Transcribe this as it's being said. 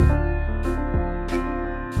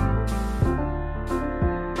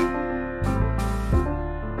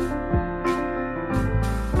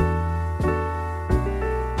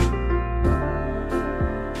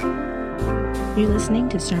listening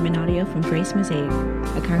to sermon audio from Grace Mosaic,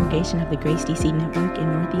 a congregation of the Grace DC Network in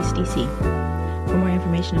Northeast DC. For more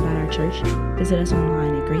information about our church, visit us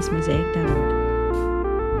online at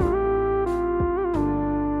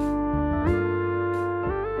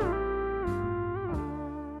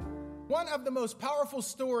gracemosaic.org. One of the most powerful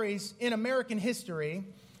stories in American history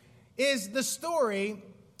is the story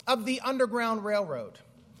of the Underground Railroad.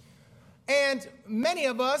 And many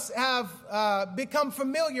of us have become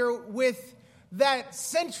familiar with that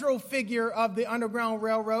central figure of the Underground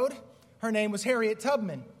Railroad. Her name was Harriet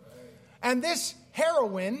Tubman. And this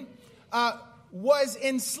heroine was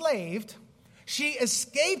enslaved. She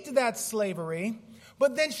escaped that slavery,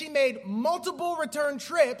 but then she made multiple return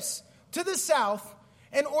trips to the South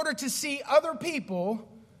in order to see other people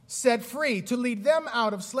set free, to lead them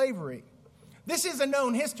out of slavery. This is a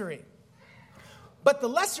known history. But the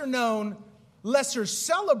lesser known, lesser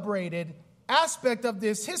celebrated aspect of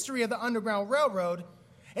this history of the Underground Railroad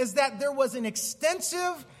is that there was an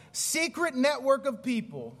extensive secret network of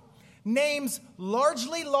people, names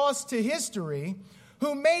largely lost to history,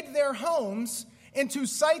 who made their homes into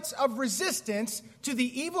sites of resistance to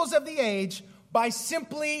the evils of the age by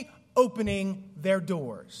simply opening their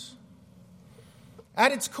doors.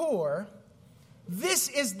 At its core, this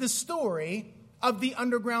is the story of the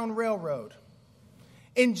Underground Railroad.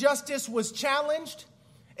 Injustice was challenged,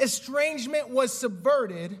 estrangement was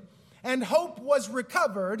subverted, and hope was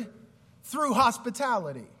recovered through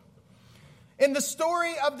hospitality. In the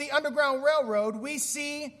story of the Underground Railroad, we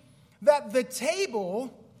see that the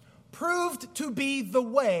table proved to be the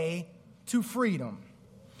way to freedom.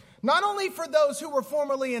 Not only for those who were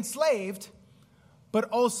formerly enslaved, but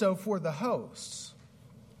also for the hosts.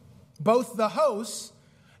 Both the hosts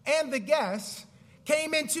and the guests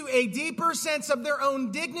came into a deeper sense of their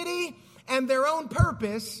own dignity and their own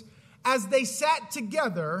purpose as they sat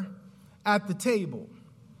together at the table.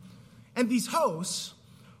 And these hosts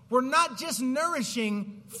were not just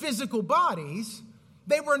nourishing physical bodies,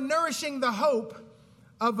 they were nourishing the hope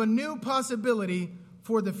of a new possibility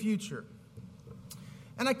for the future.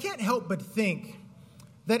 And I can't help but think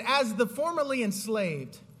that as the formerly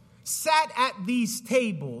enslaved sat at these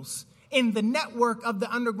tables in the network of the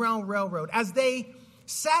Underground Railroad, as they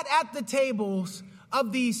sat at the tables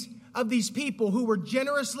of these people who were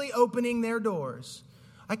generously opening their doors,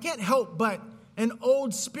 I can't help but an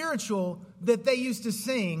old spiritual that they used to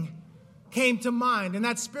sing came to mind. And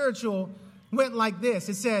that spiritual went like this.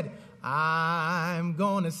 It said, I'm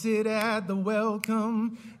gonna sit at the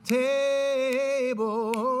welcome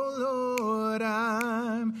table, Lord,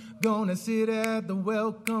 I'm gonna sit at the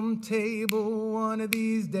welcome table one of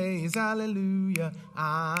these days, hallelujah.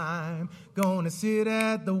 I'm gonna sit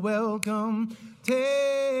at the welcome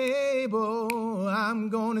table, I'm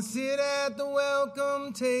gonna sit at the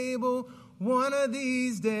welcome table one of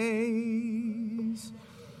these days.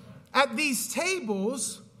 At these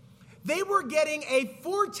tables, they were getting a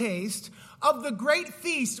foretaste of the great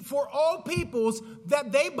feast for all peoples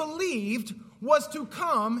that they believed was to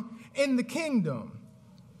come in the kingdom.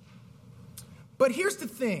 But here's the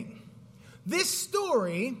thing. This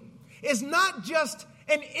story is not just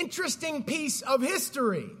an interesting piece of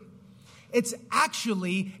history. It's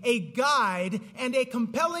actually a guide and a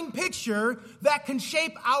compelling picture that can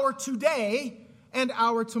shape our today and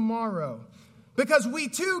our tomorrow. Because we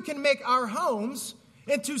too can make our homes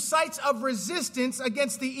into sites of resistance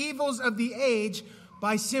against the evils of the age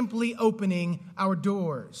by simply opening our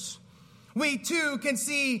doors. We too can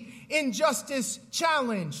see injustice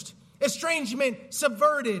challenged, estrangement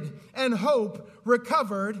subverted, and hope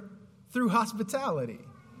recovered through hospitality.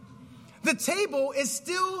 The table is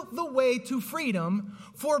still the way to freedom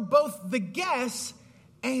for both the guests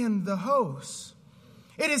and the hosts.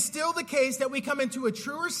 It is still the case that we come into a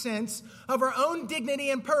truer sense of our own dignity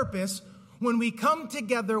and purpose when we come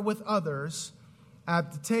together with others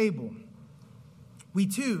at the table. We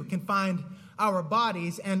too can find our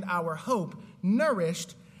bodies and our hope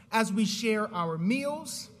nourished as we share our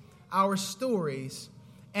meals, our stories,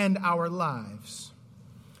 and our lives.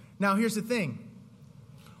 Now, here's the thing.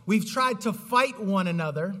 We've tried to fight one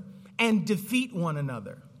another and defeat one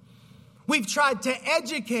another. We've tried to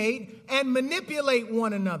educate and manipulate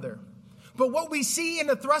one another. But what we see in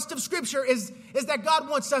the thrust of Scripture is that God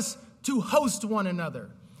wants us to host one another,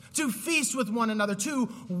 to feast with one another, to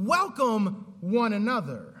welcome one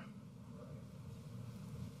another.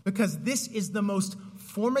 Because this is the most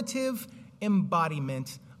formative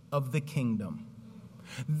embodiment of the kingdom.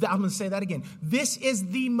 I'm going to say that again. This is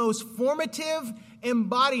the most formative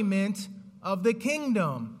embodiment of the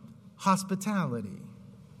kingdom, hospitality.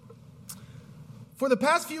 For the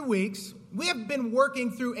past few weeks, we have been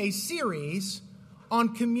working through a series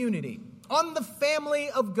on community, on the family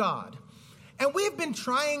of God. And we've been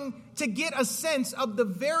trying to get a sense of the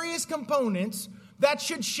various components that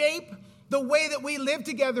should shape the way that we live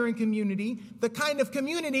together in community, the kind of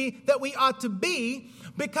community that we ought to be,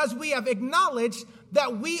 because we have acknowledged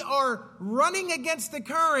that we are running against the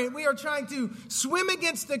current. We are trying to swim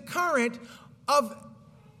against the current of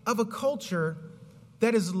a culture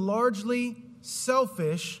that is largely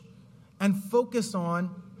selfish and focused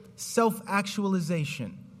on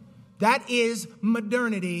self-actualization. That is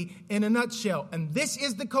modernity in a nutshell. And this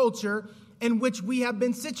is the culture in which we have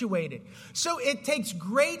been situated. So it takes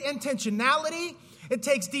great intentionality, it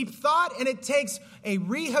takes deep thought, and it takes a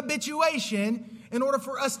rehabituation in order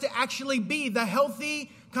for us to actually be the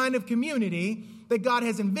healthy kind of community that God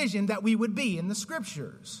has envisioned that we would be in the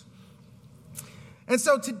Scriptures. And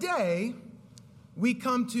so today, we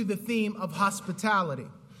come to the theme of hospitality.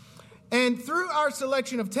 And through our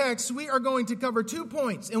selection of texts, we are going to cover 2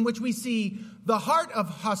 points in which we see the heart of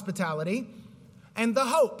hospitality and the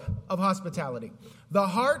hope of hospitality. The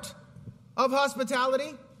heart of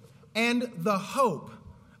hospitality and the hope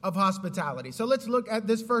of hospitality. So let's look at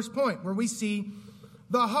this first point where we see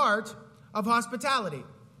the heart of hospitality.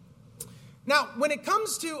 Now, when it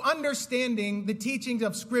comes to understanding the teachings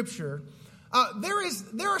of Scripture,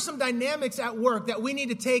 there are some dynamics at work that we need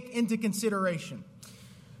to take into consideration.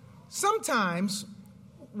 Sometimes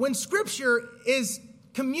when Scripture is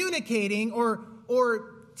communicating or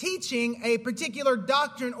teaching a particular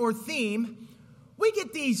doctrine or theme, we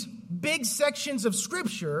get these big sections of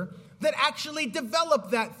Scripture that actually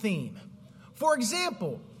develop that theme. For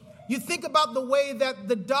example, you think about the way that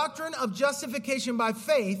the doctrine of justification by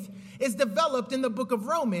faith is developed in the book of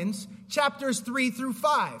Romans, chapters 3 through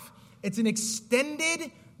 5. It's an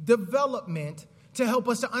extended development to help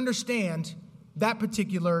us to understand that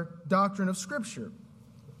particular doctrine of Scripture.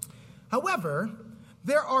 However,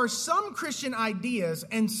 there are some Christian ideas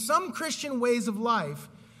and some Christian ways of life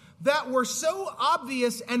that were so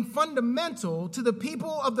obvious and fundamental to the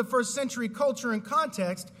people of the first century culture and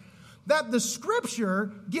context that the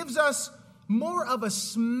Scripture gives us more of a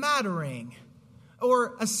smattering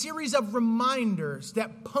or a series of reminders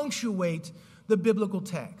that punctuate the biblical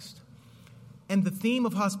text. And the theme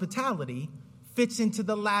of hospitality fits into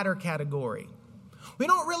the latter category. We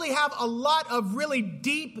don't really have a lot of really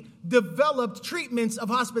deep, developed treatments of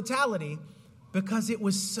hospitality because it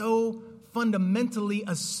was so fundamentally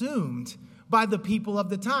assumed by the people of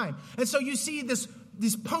the time. And so you see this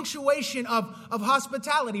punctuation of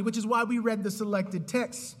hospitality, which is why we read the selected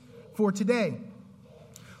texts for today.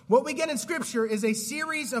 What we get in Scripture is a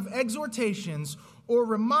series of exhortations or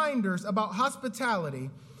reminders about hospitality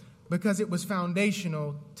because it was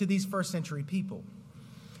foundational to these first century people.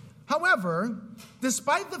 However,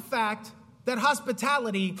 despite the fact that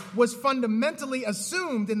hospitality was fundamentally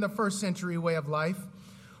assumed in the first century way of life,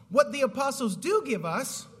 what the apostles do give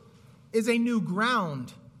us is a new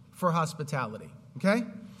ground for hospitality, okay?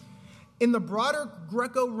 In the broader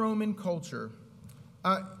Greco-Roman culture,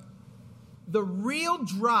 the real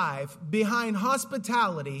drive behind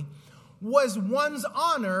hospitality was one's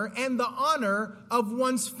honor and the honor of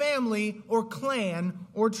one's family or clan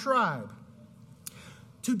or tribe.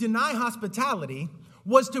 To deny hospitality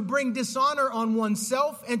was to bring dishonor on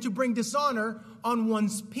oneself and to bring dishonor on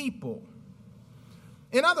one's people.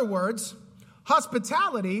 In other words,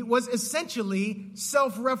 hospitality was essentially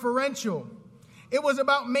self-referential. It was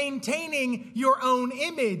about maintaining your own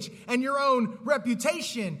image and your own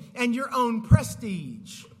reputation and your own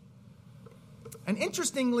prestige. And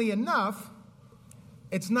interestingly enough,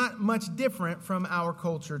 it's not much different from our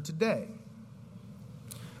culture today.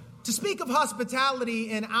 To speak of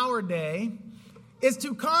hospitality in our day is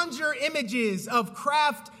to conjure images of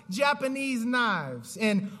craft Japanese knives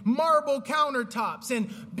and marble countertops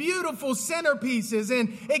and beautiful centerpieces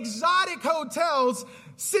and exotic hotels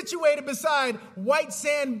situated beside white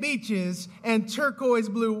sand beaches and turquoise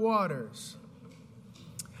blue waters.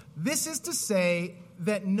 This is to say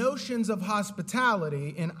that notions of hospitality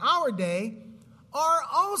in our day are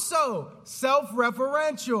also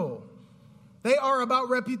self-referential. They are about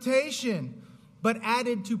reputation, but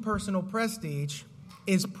added to personal prestige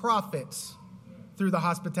is profits through the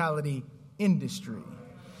hospitality industry.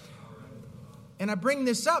 And I bring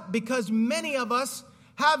this up because many of us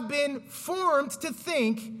have been formed to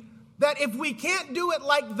think that if we can't do it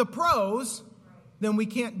like the pros, then we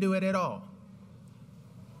can't do it at all.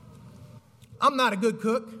 I'm not a good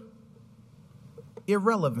cook.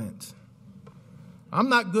 Irrelevant. I'm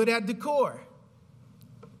not good at decor.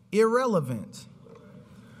 Irrelevant.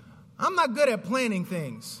 I'm not good at planning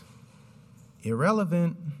things.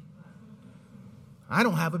 Irrelevant. I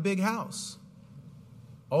don't have a big house.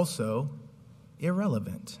 also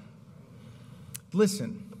irrelevant.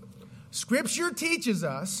 Listen, Scripture teaches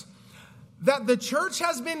us that the church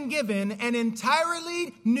has been given an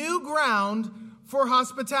entirely new ground for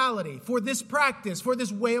hospitality, for this practice, for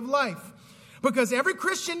this way of life. Because every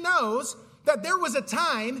Christian knows that there was a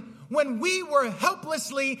time when we were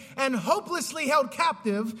helplessly and hopelessly held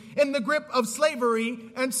captive in the grip of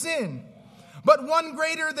slavery and sin. But one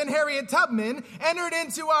greater than Harriet Tubman entered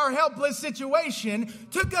into our helpless situation,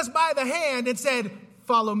 took us by the hand and said,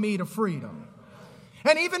 "Follow me to freedom."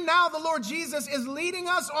 And even now, the Lord Jesus is leading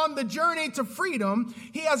us on the journey to freedom.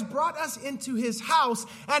 He has brought us into his house,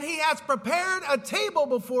 and he has prepared a table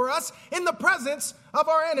before us in the presence of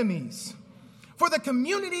our enemies. For the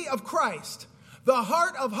community of Christ, the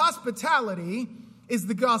heart of hospitality is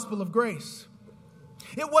the gospel of grace.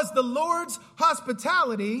 It was the Lord's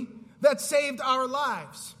hospitality that saved our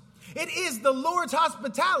lives. It is the Lord's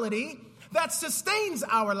hospitality that sustains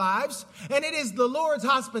our lives, and it is the Lord's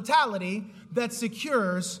hospitality that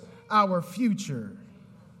secures our future.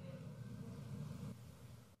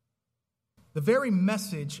 The very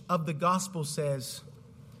message of the gospel says,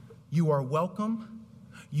 you are welcome,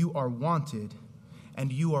 you are wanted,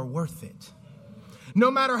 and you are worth it. No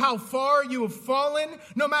matter how far you have fallen,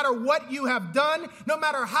 no matter what you have done, no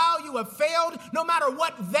matter how you have failed, no matter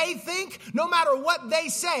what they think, no matter what they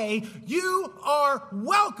say, you are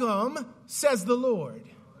welcome, says the Lord.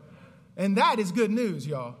 And that is good news,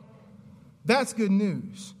 y'all. That's good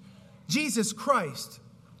news. Jesus Christ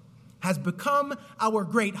has become our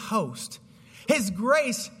great host. His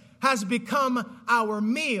grace has become our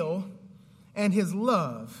meal, and his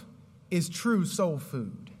love is true soul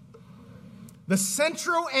food. The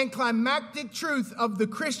central and climactic truth of the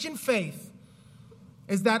Christian faith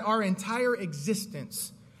is that our entire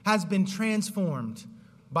existence has been transformed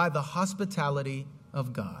by the hospitality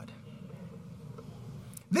of God.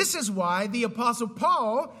 This is why the Apostle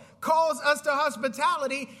Paul calls us to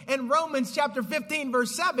hospitality in Romans chapter 15,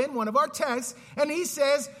 verse 7, one of our texts, and he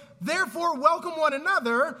says, "Therefore welcome one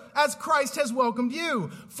another as Christ has welcomed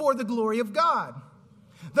you for the glory of God."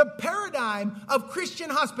 The paradigm of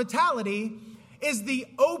Christian hospitality is the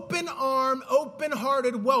open-armed,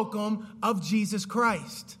 open-hearted welcome of Jesus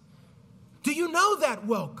Christ. Do you know that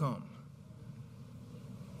welcome?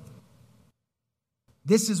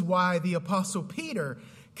 This is why the Apostle Peter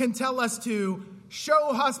can tell us to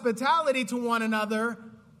show hospitality to one another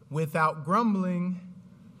without grumbling.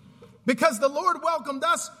 Because the Lord welcomed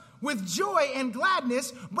us with joy and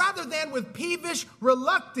gladness rather than with peevish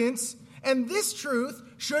reluctance, and this truth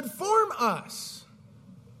should form us.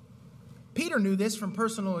 Peter knew this from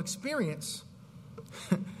personal experience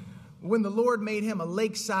when the Lord made him a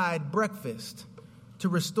lakeside breakfast to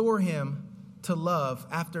restore him to love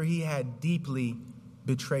after he had deeply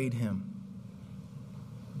betrayed him.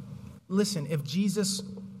 Listen, if Jesus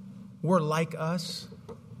were like us,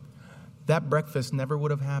 that breakfast never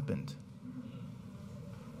would have happened.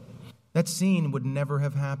 That scene would never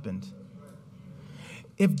have happened.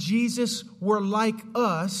 If Jesus were like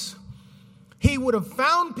us, he would have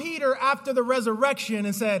found Peter after the resurrection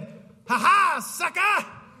and said, "Ha-ha, sucker,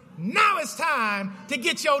 now it's time to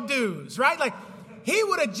get your dues," right? Like, he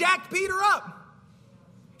would have jacked Peter up.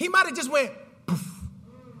 He might have just went, poof,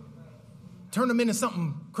 turned him into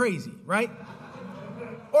something crazy, right?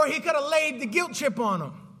 Or he could have laid the guilt trip on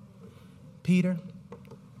him. "Peter,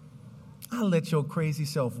 I'll let your crazy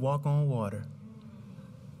self walk on water.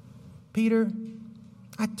 Peter,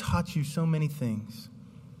 I taught you so many things.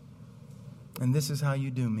 And this is how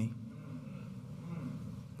you do me.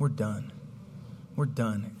 We're done. We're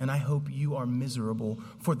done. And I hope you are miserable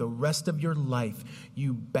for the rest of your life,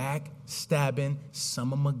 you backstabbing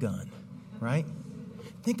son of a gun," right?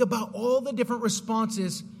 Think about all the different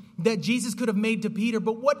responses that Jesus could have made to Peter.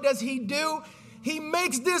 But what does he do? He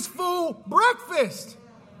makes this fool breakfast.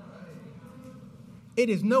 It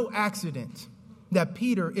is no accident that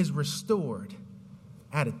Peter is restored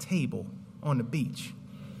at a table on the beach.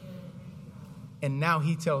 And now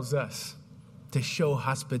he tells us to show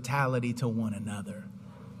hospitality to one another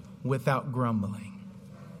without grumbling.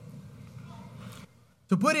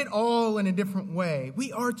 To put it all in a different way,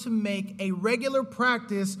 we are to make a regular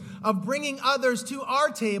practice of bringing others to our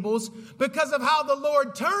tables because of how the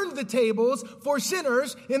Lord turned the tables for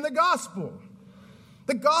sinners in the gospel.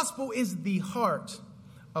 The gospel is the heart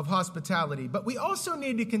of hospitality, but we also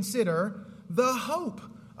need to consider the hope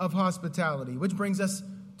of hospitality, which brings us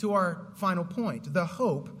to our final point, the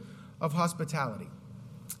hope of hospitality.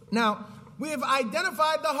 Now, we have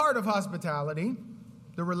identified the heart of hospitality,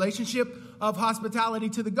 the relationship of hospitality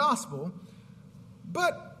to the gospel,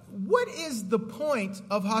 but what is the point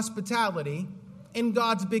of hospitality in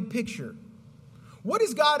God's big picture? What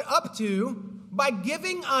is God up to by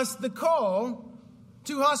giving us the call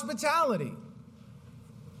to hospitality?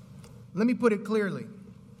 Let me put it clearly.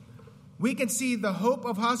 We can see the hope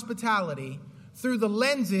of hospitality through the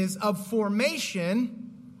lenses of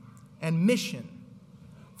formation and mission.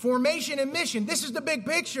 Formation and mission. This is the big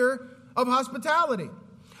picture of hospitality.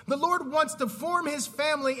 The Lord wants to form his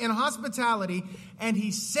family in hospitality, and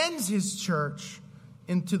he sends his church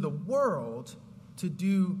into the world to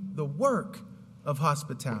do the work of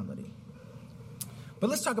hospitality. But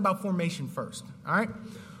let's talk about formation first, all right?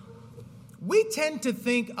 We tend to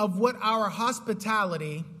think of what our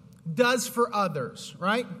hospitality does for others,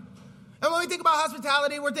 right? And when we think about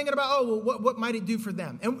hospitality, we're thinking about, what might it do for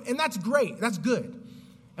them? And that's great. That's good.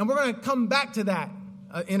 And we're going to come back to that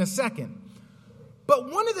in a second.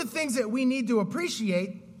 But one of the things that we need to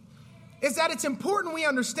appreciate is that it's important we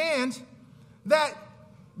understand that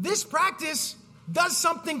this practice does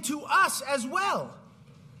something to us as well.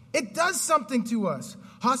 It does something to us.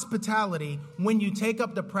 Hospitality, when you take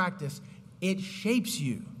up the practice, it shapes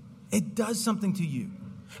you. It does something to you.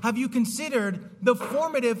 Have you considered the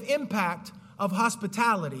formative impact of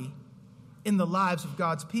hospitality in the lives of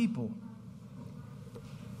God's people?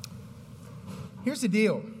 Here's the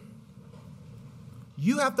deal.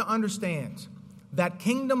 You have to understand that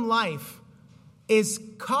kingdom life is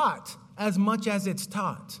caught as much as it's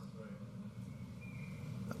taught.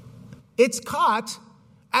 It's caught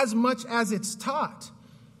as much as it's taught.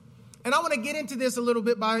 And I want to get into this a little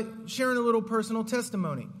bit by sharing a little personal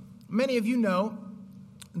testimony. Many of you know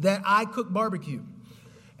that I cook barbecue.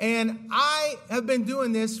 And I have been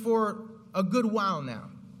doing this for a good while now.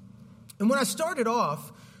 And when I started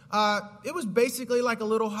off, it was basically like a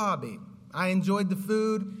little hobby. I enjoyed the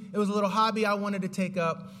food. It was a little hobby I wanted to take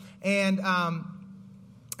up. And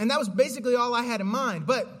that was basically all I had in mind.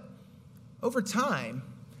 But over time,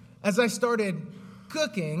 as I started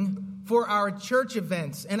cooking for our church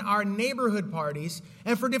events and our neighborhood parties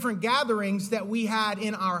and for different gatherings that we had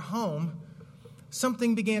in our home,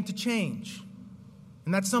 something began to change.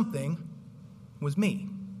 And that something was me.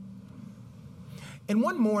 And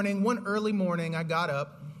one early morning, I got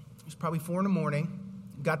up. It was probably 4 a.m,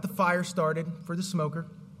 got the fire started for the smoker.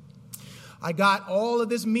 I got all of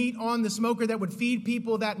this meat on the smoker that would feed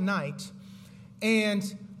people that night. And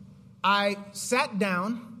I sat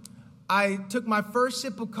down. I took my first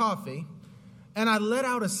sip of coffee, and I let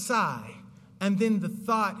out a sigh, and then the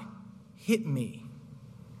thought hit me.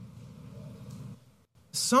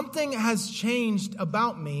 Something has changed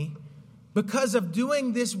about me because of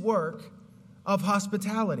doing this work of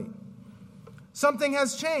hospitality. Something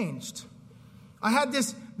has changed. I had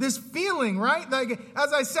this feeling, right? Like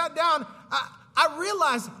as I sat down, I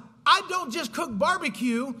realized I don't just cook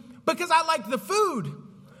barbecue because I like the food.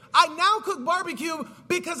 I now cook barbecue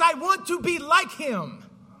because I want to be like him.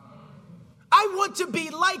 I want to be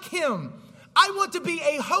like him. I want to be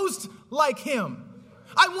a host like him.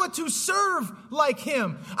 I want to serve like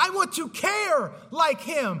him. I want to care like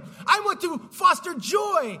him. I want to foster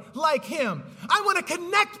joy like him. I want to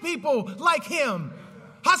connect people like him.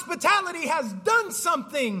 Hospitality has done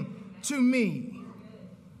something to me.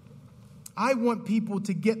 I want people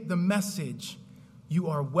to get the message. You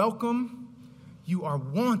are welcome. You are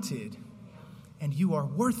wanted, and you are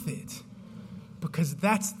worth it, because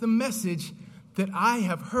that's the message that I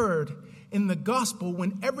have heard in the gospel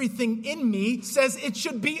when everything in me says it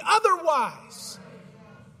should be otherwise.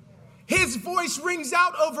 His voice rings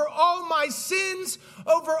out over all my sins,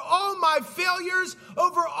 over all my failures,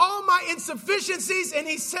 over all my insufficiencies, and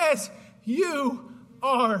he says, you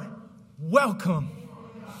are welcome.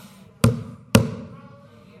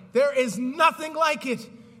 There is nothing like it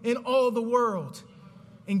in all the world.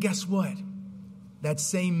 And guess what? That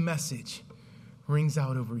same message rings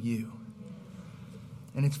out over you.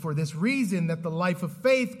 And it's for this reason that the life of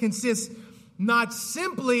faith consists not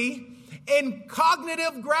simply in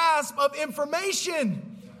cognitive grasp of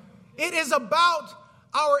information. It is about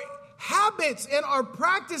our habits and our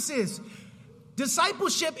practices.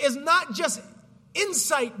 Discipleship is not just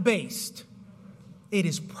insight-based. It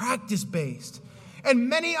is practice-based. And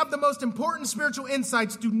many of the most important spiritual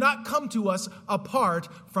insights do not come to us apart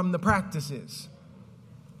from the practices.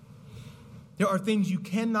 There are things you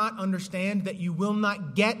cannot understand, that you will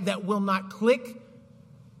not get, that will not click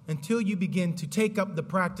until you begin to take up the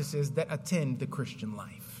practices that attend the Christian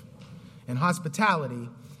life. And hospitality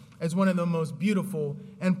is one of the most beautiful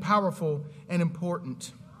and powerful and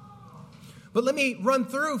important. But let me run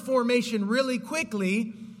through formation really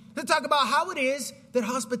quickly to talk about how it is that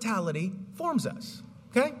hospitality forms us,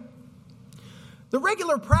 okay? The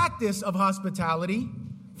regular practice of hospitality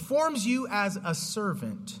forms you as a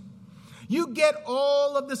servant. You get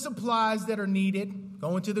all of the supplies that are needed,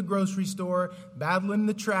 going to the grocery store, battling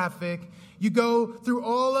the traffic. You go through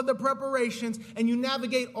all of the preparations, and you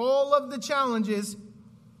navigate all of the challenges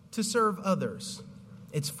to serve others.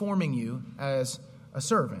 It's forming you as a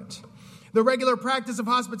servant. The regular practice of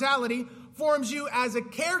hospitality forms you as a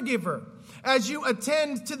caregiver, as you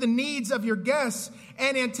attend to the needs of your guests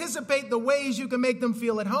and anticipate the ways you can make them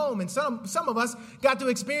feel at home. And some of us got to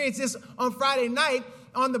experience this on Friday night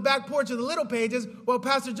on the back porch of the Little Pages while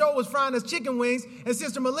Pastor Joe was frying us chicken wings and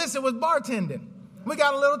Sister Melissa was bartending. We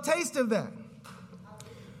got a little taste of that.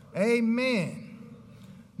 Amen.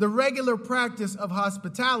 The regular practice of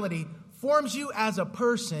hospitality forms you as a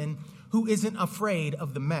person who isn't afraid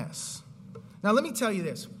of the mess. Now, let me tell you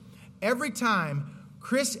this. Every time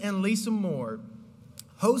Chris and Lisa Moore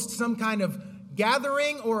host some kind of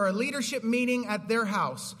gathering or a leadership meeting at their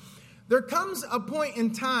house, there comes a point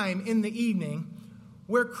in time in the evening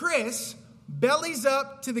where Chris bellies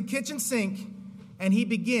up to the kitchen sink and he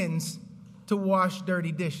begins to wash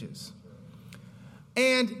dirty dishes.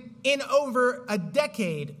 And in over a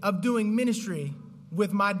decade of doing ministry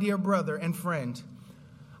with my dear brother and friend,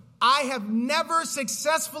 I have never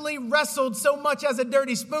successfully wrestled so much as a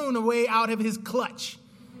dirty spoon away out of his clutch.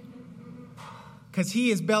 Because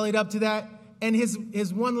he is bellied up to that. And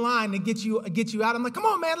his one line to get you out, I'm like, come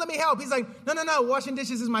on, man, let me help. He's like, no, washing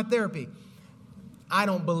dishes is my therapy. I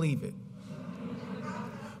don't believe it.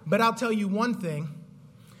 But I'll tell you one thing.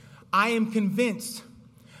 I am convinced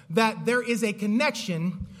that there is a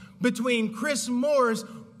connection between Chris Moore's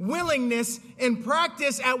willingness and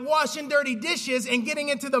practice at washing dirty dishes and getting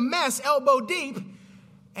into the mess elbow deep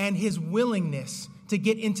and his willingness to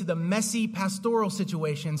get into the messy pastoral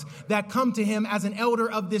situations that come to him as an elder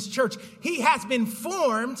of this church. He has been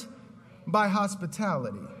formed by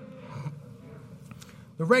hospitality.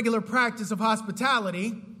 The regular practice of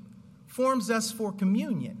hospitality forms us for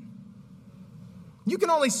communion. You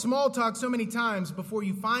can only small talk so many times before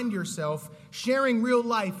you find yourself sharing real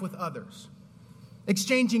life with others,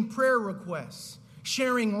 exchanging prayer requests,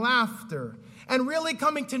 sharing laughter, and really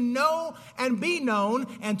coming to know and be known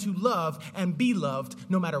and to love and be loved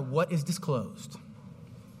no matter what is disclosed.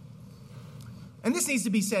 And this needs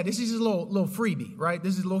to be said. This is just a little freebie, right?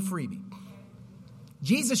 This is a little freebie.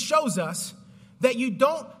 Jesus shows us that you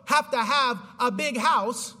don't have to have a big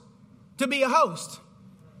house to be a host.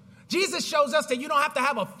 Jesus shows us that you don't have to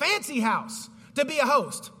have a fancy house to be a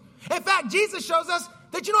host. In fact, Jesus shows us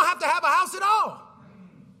that you don't have to have a house at all.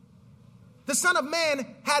 The Son of Man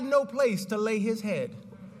had no place to lay his head,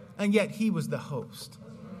 and yet he was the host.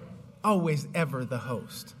 Always, ever the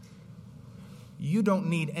host. You don't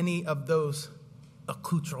need any of those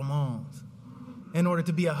accoutrements in order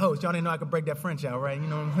to be a host. Y'all didn't know I could break that French out, right? You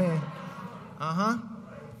know what I'm saying?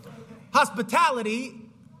 Hospitality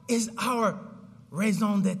is our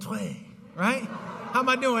raison d'etre, right? How am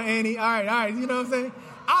I doing, Annie? All right. You know what I'm saying?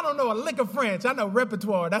 I don't know a lick of French. I know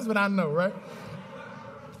repertoire. That's what I know, right?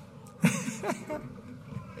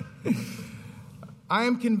 I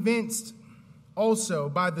am convinced also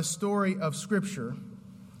by the story of Scripture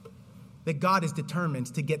that God is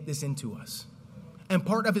determined to get this into us. And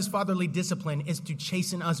part of his fatherly discipline is to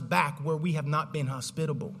chasten us back where we have not been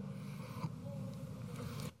hospitable.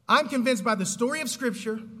 I'm convinced by the story of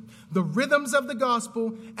Scripture, the rhythms of the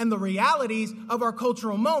gospel, and the realities of our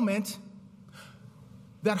cultural moment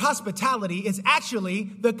that hospitality is actually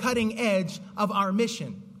the cutting edge of our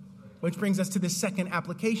mission. Which brings us to the second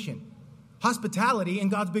application. Hospitality in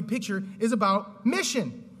God's big picture is about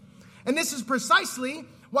mission. And this is precisely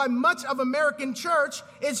why much of American church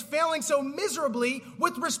is failing so miserably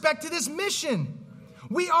with respect to this mission.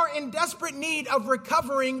 We are in desperate need of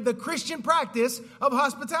recovering the Christian practice of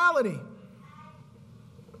hospitality.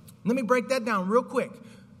 Let me break that down real quick.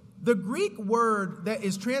 The Greek word that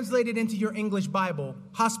is translated into your English Bible,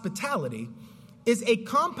 hospitality, is a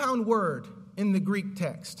compound word in the Greek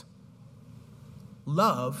text.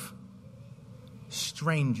 Love,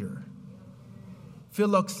 stranger,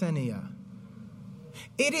 philoxenia.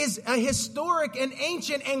 It is a historic and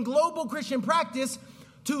ancient and global Christian practice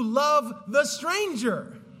to love the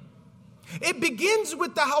stranger. It begins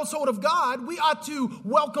with the household of God. We ought to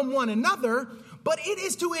welcome one another, but it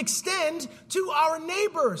is to extend to our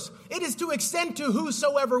neighbors. It is to extend to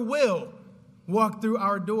whosoever will walk through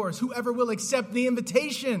our doors, whoever will accept the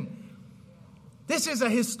invitation. This is a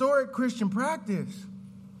historic Christian practice.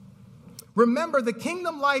 Remember, the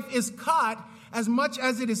kingdom life is caught as much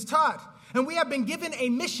as it is taught. And we have been given a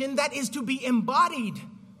mission that is to be embodied.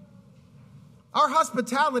 Our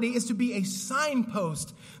hospitality is to be a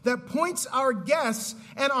signpost that points our guests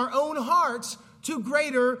and our own hearts to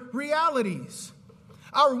greater realities.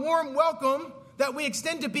 Our warm welcome that we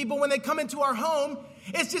extend to people when they come into our home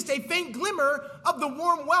is just a faint glimmer of the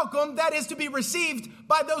warm welcome that is to be received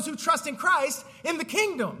by those who trust in Christ in the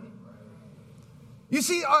kingdom. You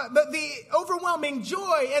see, the overwhelming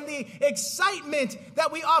joy and the excitement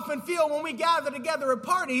that we often feel when we gather together at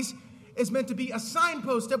parties is meant to be a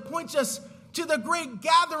signpost that points us to the great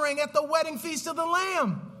gathering at the wedding feast of the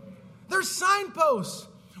Lamb. They're signposts.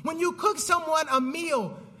 When you cook someone a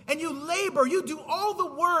meal and you labor, you do all the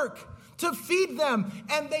work to feed them,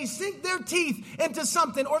 and they sink their teeth into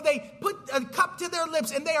something, or they put a cup to their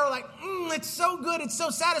lips and they are like, it's so good, it's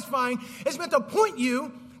so satisfying. It's meant to point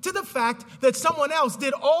you to the fact that someone else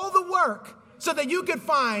did all the work so that you could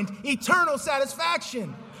find eternal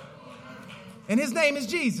satisfaction. And his name is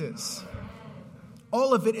Jesus.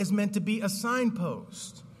 All of it is meant to be a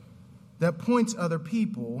signpost that points other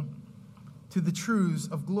people to the truths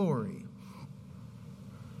of glory.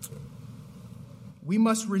 We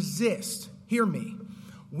must resist, hear me,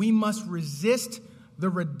 we must resist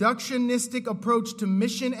the reductionistic approach to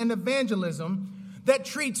mission and evangelism that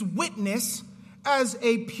treats witness as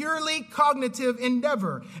a purely cognitive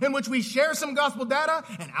endeavor in which we share some gospel data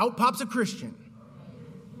and out pops a Christian.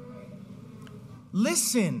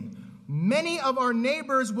 Listen, many of our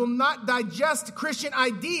neighbors will not digest Christian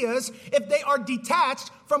ideas if they are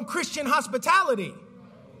detached from Christian hospitality.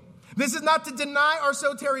 This is not to deny our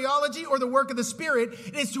soteriology or the work of the Spirit.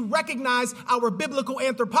 It is to recognize our biblical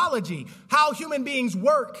anthropology, how human beings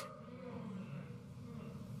work.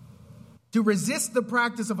 To resist the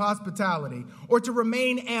practice of hospitality or to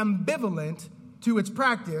remain ambivalent to its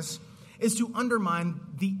practice is to undermine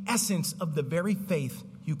the essence of the very faith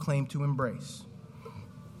you claim to embrace.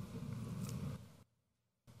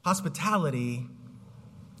 Hospitality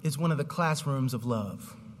is one of the classrooms of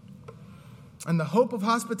love. And the hope of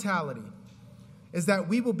hospitality is that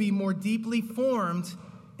we will be more deeply formed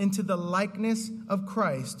into the likeness of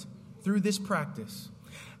Christ through this practice,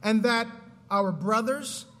 and that our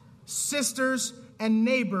brothers, sisters, and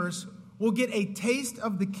neighbors will get a taste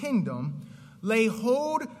of the kingdom, lay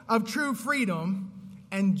hold of true freedom,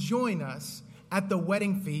 and join us at the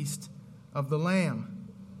wedding feast of the Lamb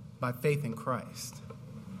by faith in Christ.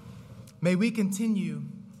 May we continue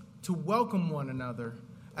to welcome one another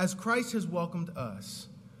as Christ has welcomed us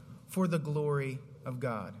for the glory of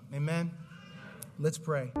God. Amen. Let's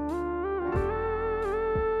pray.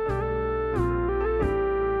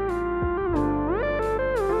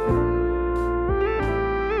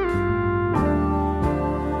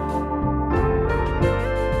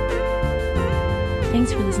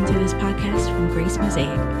 Thanks for listening to this podcast from Grace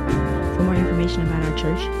Mosaic. For more information about our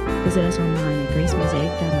church, visit us online at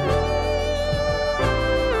gracemosaic.org.